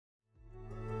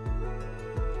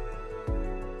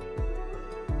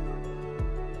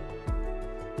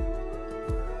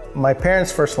My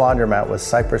parents' first laundromat was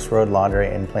Cypress Road Laundry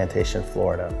in Plantation,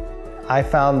 Florida. I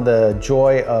found the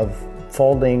joy of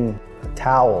folding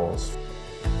towels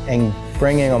and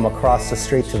bringing them across the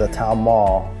street to the town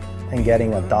mall and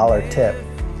getting a $1 tip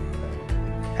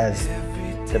as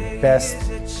the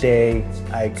best day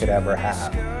I could ever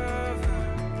have.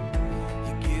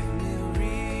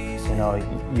 You know,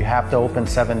 you have to open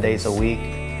 7 days a week.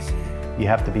 You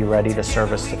have to be ready to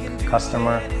service the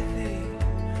customer.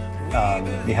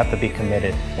 You have to be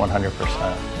committed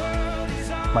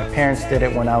 100%. My parents did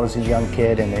it when I was a young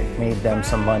kid and it made them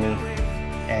some money.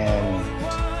 And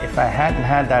if I hadn't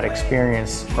had that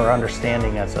experience or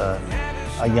understanding as a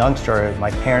youngster, if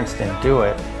my parents didn't do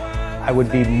it, I would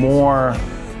be more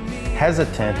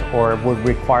hesitant or would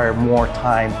require more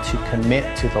time to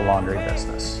commit to the laundry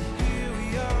business.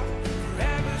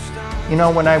 You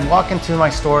know, when I walk into my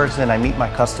stores and I meet my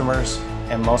customers,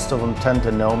 and most of them tend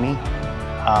to know me,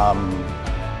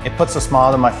 it puts a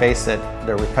smile on my face that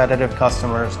they're repetitive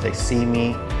customers, they see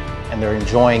me, and they're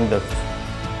enjoying the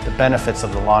benefits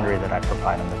of the laundry that I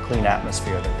provide them, the clean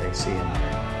atmosphere that they see in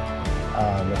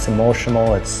there. It's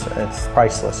emotional, it's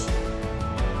priceless.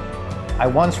 I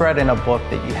once read in a book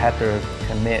that you had to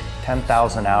commit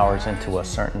 10,000 hours into a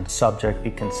certain subject, be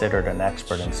considered an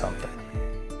expert in something.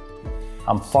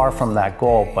 I'm far from that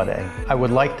goal, but I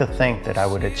would like to think that I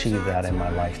would achieve that in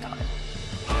my lifetime.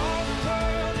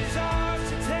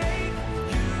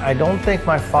 I don't think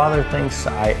my father thinks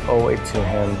I owe it to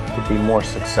him to be more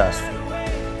successful.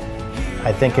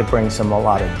 I think it brings him a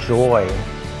lot of joy,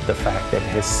 the fact that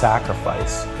his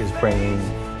sacrifice is bringing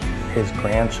his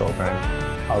grandchildren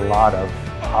a lot of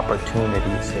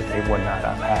opportunities that they would not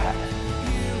have had.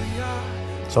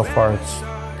 So far, it's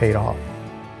paid off.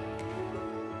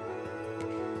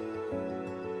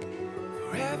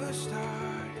 Forever star.